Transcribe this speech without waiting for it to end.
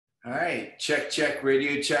All right, check,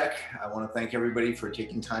 radio check. I want to thank everybody for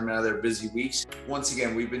taking time out of their busy weeks. Once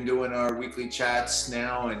again, we've been doing our weekly chats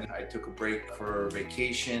now, and I took a break for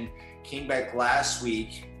vacation. Came back last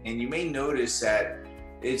week, and you may notice that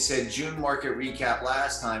it said June market recap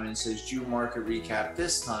last time, and it says June market recap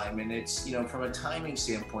this time. And it's, from a timing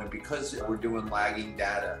standpoint, because we're doing lagging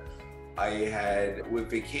data, I had,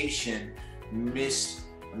 with vacation, missed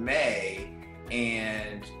May,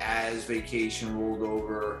 and as vacation rolled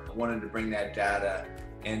over, I wanted to bring that data,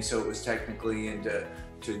 and so it was technically into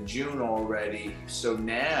June already. So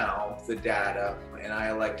now the data, and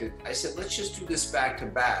I said, let's just do this back to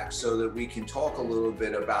back so that we can talk a little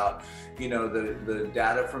bit about, the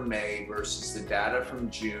data from May versus the data from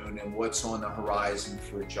June and what's on the horizon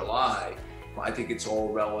for July. I think it's all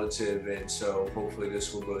relative, and so hopefully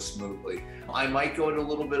this will go smoothly. I might go at a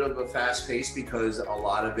little bit of a fast pace because a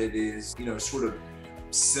lot of it is, sort of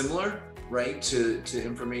similar, right, to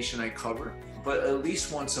information I cover. But at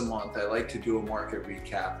least once a month, I like to do a market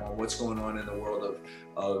recap on what's going on in the world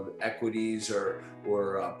of equities or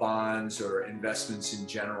bonds or investments in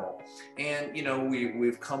general. And,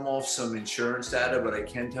 we've come off some insurance data, but I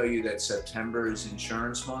can tell you that September is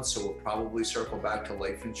insurance month. So we'll probably circle back to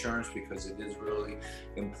life insurance because it is really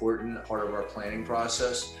important part of our planning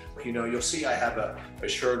process. You'll see I have a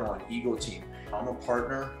shirt on, Eagle Team. I'm a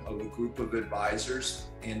partner of a group of advisors,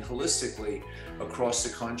 and holistically across the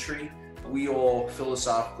country, we all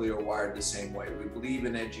philosophically are wired the same way. We believe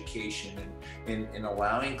in education and in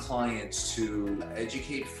allowing clients to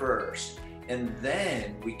educate first, and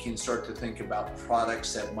then we can start to think about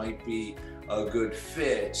products that might be a good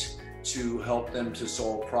fit to help them to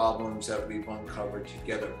solve problems that we've uncovered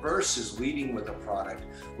together versus leading with a product,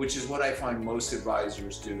 which is what I find most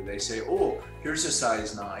advisors do. They say, oh, here's a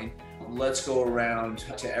size 9. Let's go around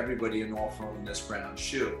to everybody and offer them this brown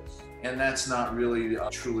shoe. And that's not really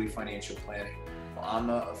truly financial planning. I'm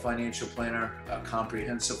a financial planner, a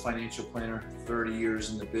comprehensive financial planner, 30 years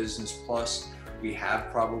in the business plus. We have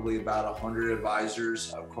probably about 100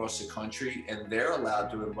 advisors across the country, and they're allowed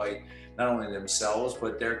to invite not only themselves,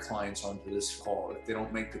 but their clients onto this call. If they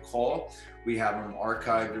don't make the call, we have them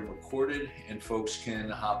archived and recorded, and folks can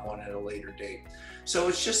hop on at a later date. So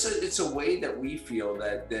it's a way that we feel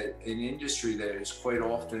that an industry that is quite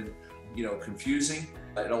often, confusing,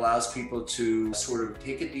 it allows people to sort of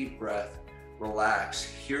take a deep breath, relax,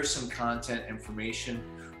 hear some content information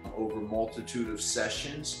over a multitude of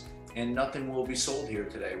sessions, and nothing will be sold here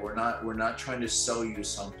today. We're not trying to sell you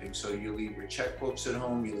something. So you leave your checkbooks at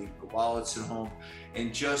home, you leave your wallets at home,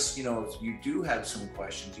 and just, if you do have some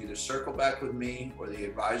questions, either circle back with me or the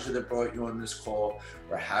advisor that brought you on this call.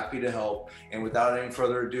 We're happy to help. And without any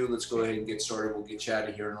further ado, let's go ahead and get started. We'll get you out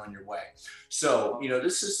of here and on your way. So,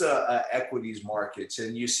 this is equities markets,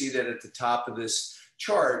 and you see that at the top of this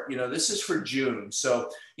chart, this is for June. So,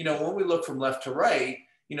 when we look from left to right,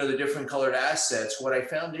 the different colored assets, what I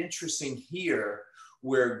found interesting here,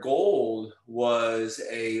 where gold was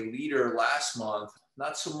a leader last month,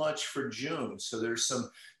 not so much for June. So there's some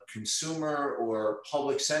consumer or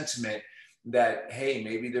public sentiment that, hey,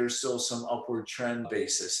 maybe there's still some upward trend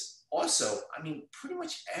basis. Also, pretty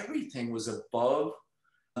much everything was above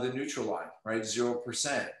the neutral line, right?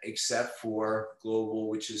 0%, except for global,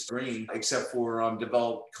 which is green, except for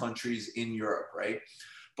developed countries in Europe, right?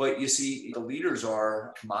 But you see, the leaders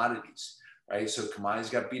are commodities, right? So commodities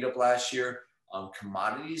got beat up last year.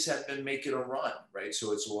 Commodities have been making a run, right?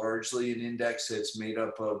 So it's largely an index that's made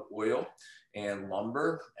up of oil and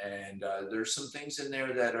lumber. And there's some things in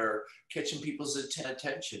there that are catching people's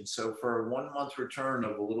attention. So for a 1 month return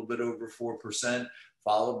of a little bit over 4%,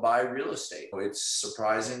 followed by real estate. It's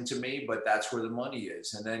surprising to me, but that's where the money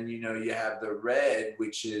is. And then, you have the red,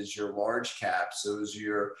 which is your large caps. Those are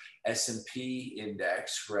your S&P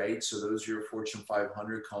index, right? So those are your Fortune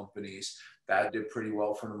 500 companies. That did pretty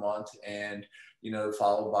well for the month. And,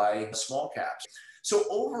 followed by small caps. So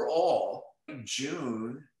overall,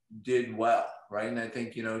 June did well, right? And I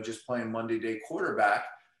think, just playing Monday day quarterback,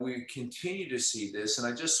 we continue to see this.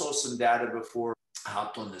 And I just saw some data before I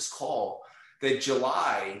hopped on this call that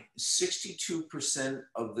July, 62%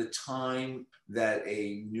 of the time that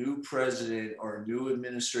a new president or a new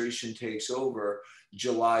administration takes over,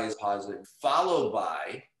 July is positive, followed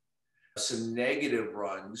by some negative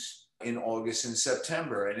runs in August and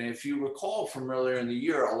September. And if you recall from earlier in the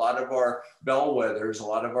year, a lot of our bellwethers, a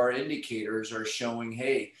lot of our indicators are showing,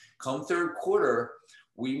 hey, come third quarter,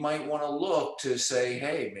 we might want to look to say,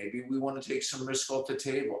 hey, maybe we want to take some risk off the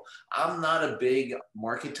table. I'm not a big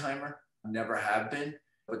market timer. Never have been,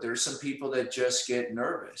 but there's some people that just get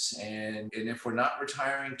nervous. And if we're not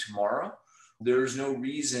retiring tomorrow, There's no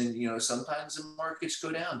reason, sometimes the markets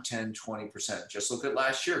go down 10, 20%. Just look at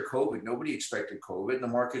last year, COVID. Nobody expected COVID. The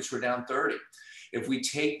markets were down 30. If we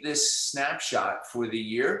take this snapshot for the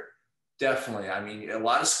year, definitely. I mean, a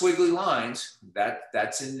lot of squiggly lines,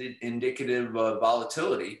 that's indicative of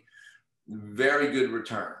volatility. Very good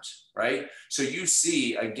returns, right? So you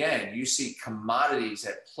see commodities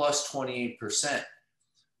at plus 28%.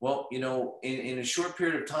 Well, in a short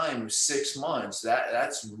period of time, 6 months,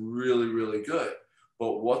 that's really, really good.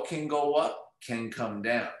 But what can go up can come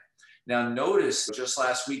down. Now, notice just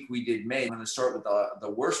last week we did May. I'm going to start with the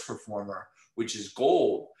worst performer, which is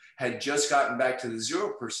gold, had just gotten back to the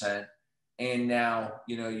 0%. And now,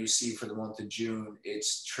 you see for the month of June,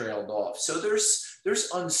 it's trailed off. So there's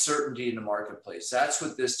uncertainty in the marketplace. That's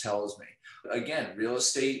what this tells me. Again, real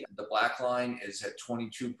estate, the black line is at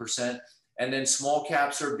 22%. And then small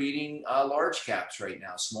caps are beating large caps right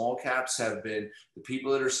now. Small caps have been, the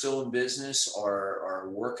people that are still in business are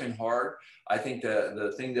working hard. I think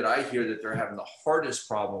the thing that I hear that they're having the hardest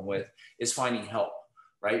problem with is finding help,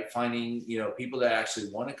 right? Finding, people that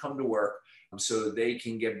actually want to come to work so they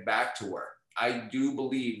can get back to work. I do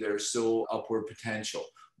believe there's still upward potential,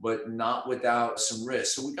 but not without some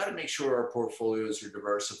risk. So we got to make sure our portfolios are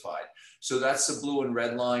diversified. So that's the blue and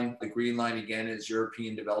red line. The green line, again, is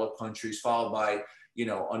European developed countries, followed by,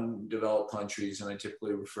 undeveloped countries. And I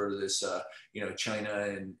typically refer to this,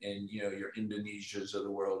 China and your Indonesias of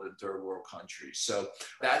the world and third world countries. So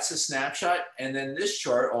that's a snapshot. And then this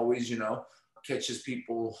chart always, catches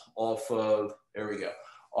people off of, there we go,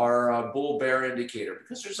 our bull bear indicator,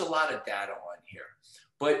 because there's a lot of data on here.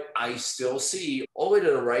 But I still see all the way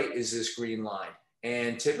to the right is this green line.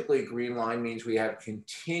 And typically green line means we have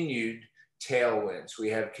continued tailwinds. We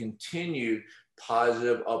have continued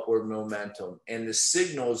positive upward momentum. And the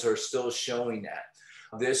signals are still showing that.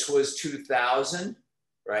 This was 2000,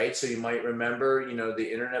 right? So you might remember,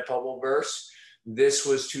 the internet bubble burst. This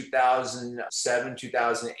was 2007,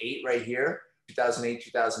 2008 right here. 2008,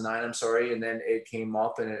 2009, I'm sorry. And then it came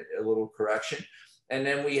up in a little correction. And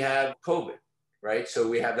then we have COVID, right? So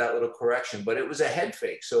we have that little correction, but it was a head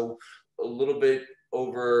fake. So a little bit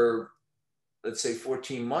over, let's say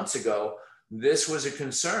 14 months ago, this was a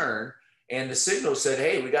concern. And the signal said,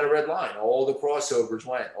 hey, we got a red line. All the crossovers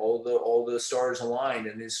went, all the stars aligned.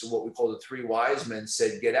 And this is what we call the three wise men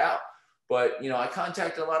said, get out. But, I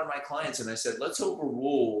contacted a lot of my clients and I said, let's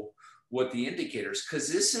overrule what the indicators,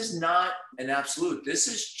 because this is not an absolute. This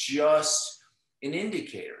is just an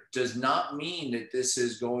indicator. Does not mean that this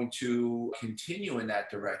is going to continue in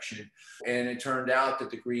that direction. And it turned out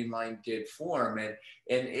that the green line did form. And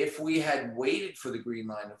if we had waited for the green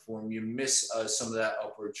line to form, you miss some of that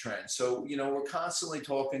upward trend. So, we're constantly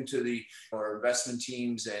talking to our investment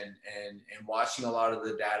teams and watching a lot of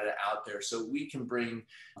the data out there so we can bring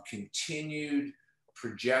continued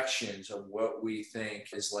projections of what we think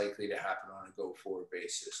is likely to happen on a go-forward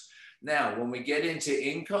basis. Now, when we get into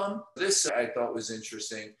income, this I thought was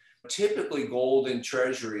interesting. Typically, gold and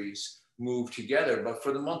treasuries move together, but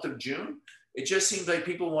for the month of June, it just seems like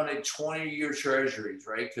people wanted 20-year treasuries,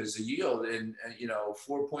 right? Because the yield in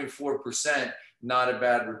 4.4%, not a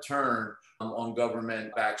bad return on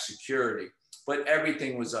government-backed security. But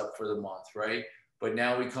everything was up for the month, right? But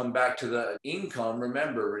now we come back to the income.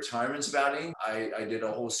 Remember, retirement's about income. I did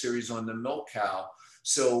a whole series on the milk cow.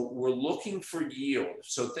 So we're looking for yield.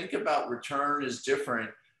 So think about return is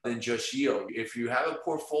different than just yield. If you have a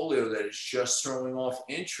portfolio that is just throwing off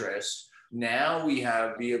interest, now we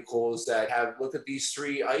have vehicles that have, look at these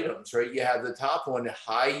three items, right? You have the top one,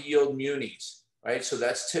 high yield munis, right? So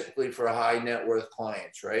that's typically for high net worth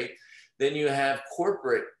clients, right? Then you have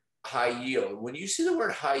corporate high yield. When you see the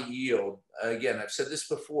word high yield, again, I've said this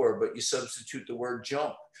before, but you substitute the word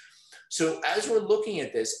jump. So as we're looking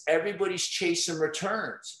at this, everybody's chasing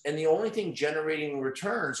returns. And the only thing generating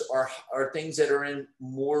returns are things that are in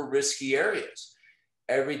more risky areas.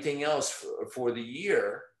 Everything else for the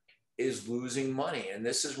year is losing money. And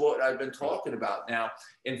this is what I've been talking about. Now,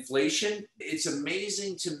 inflation, it's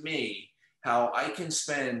amazing to me how I can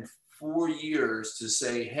spend 4 years to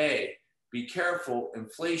say, hey, be careful,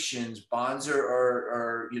 inflation's bonds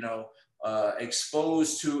are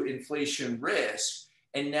exposed to inflation risk.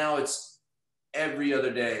 And now it's every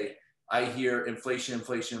other day I hear inflation,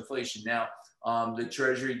 inflation, inflation. Now, the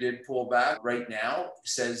Treasury did pull back right now,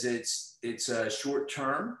 says it's short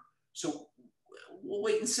term. So we'll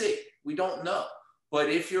wait and see. We don't know. But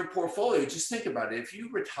if your portfolio, just think about it. If you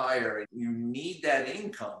retire and you need that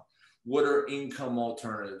income, what are income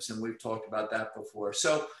alternatives? And we've talked about that before.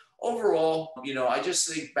 So overall, I just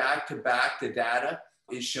think back to back the data.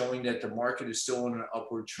 is showing that the market is still in an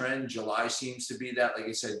upward trend. July seems to be that. Like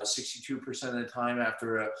I said, 62% of the time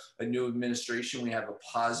after a new administration, we have a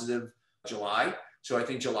positive July. So I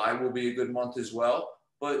think July will be a good month as well.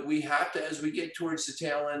 But we have to, as we get towards the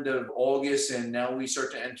tail end of August and now we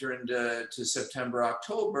start to enter into September,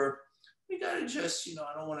 October, we got to just,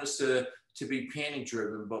 I don't want us to be panic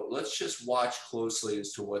driven, but let's just watch closely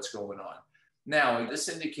as to what's going on. Now, this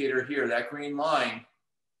indicator here, that green line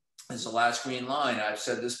is the last green line. I've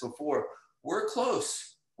said this before. We're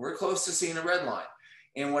close. We're close to seeing a red line.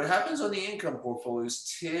 And what happens on the income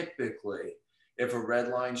portfolios, typically, if a red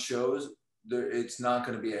line shows, it's not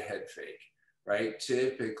going to be a head fake, right?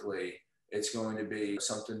 Typically, it's going to be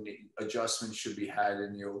something, adjustments should be had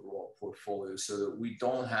in the overall portfolio so that we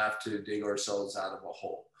don't have to dig ourselves out of a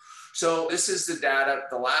hole. So this is the data.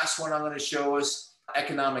 The last one I'm going to show us,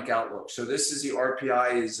 economic outlook. So this is the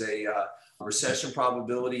RPI, is a recession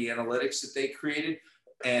probability analytics that they created.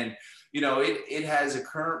 And, it has a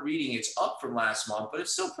current reading. It's up from last month, but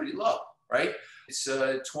it's still pretty low, right? It's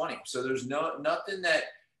 20. So there's nothing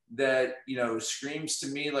that screams to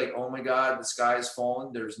me like, oh my God, the sky is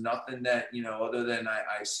falling. There's nothing that, other than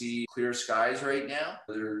I see clear skies right now.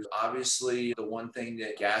 There's obviously the one thing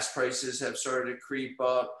that gas prices have started to creep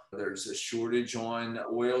up. There's a shortage on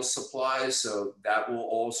oil supplies. So that will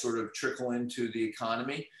all sort of trickle into the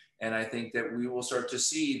economy. And I think that we will start to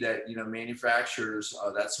see that, manufacturers,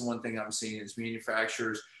 that's the one thing I'm seeing is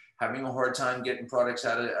manufacturers having a hard time getting products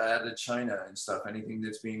out of China and stuff, anything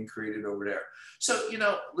that's being created over there. So,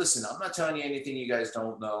 listen, I'm not telling you anything you guys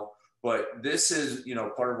don't know, but this is,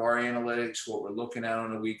 part of our analytics, what we're looking at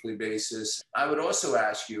on a weekly basis. I would also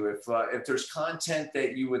ask you if there's content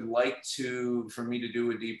that you would like for me to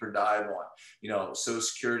do a deeper dive on. Social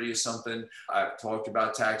Security is something I've talked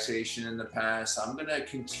about, taxation in the past. I'm going to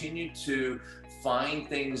continue to find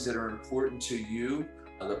things that are important to you,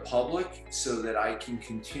 the public, so that I can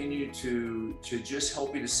continue to just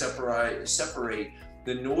help you to separate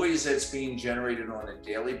the noise that's being generated on a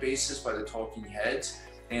daily basis by the talking heads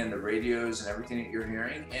and the radios and everything that you're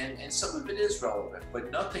hearing. And some of it is relevant,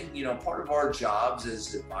 but nothing, part of our jobs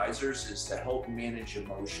as advisors is to help manage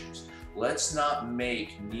emotions. Let's not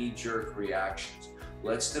make knee-jerk reactions.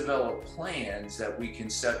 Let's develop plans that we can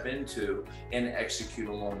step into and execute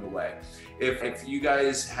along the way. If you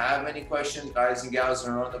guys have any questions, guys and gals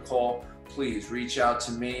that are on the call, please reach out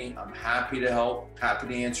to me. I'm happy to help, happy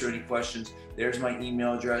to answer any questions. There's my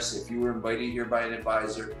email address. If you were invited here by an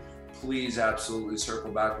advisor, please absolutely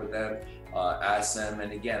circle back with them, ask them.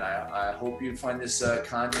 And again, I hope you find this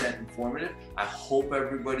content informative. I hope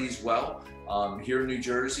everybody's well. Here in New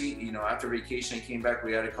Jersey, after vacation, I came back,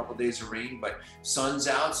 we had a couple days of rain, but sun's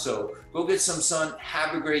out. So go get some sun.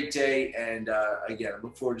 Have a great day. And again, I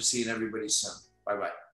look forward to seeing everybody soon. Bye-bye.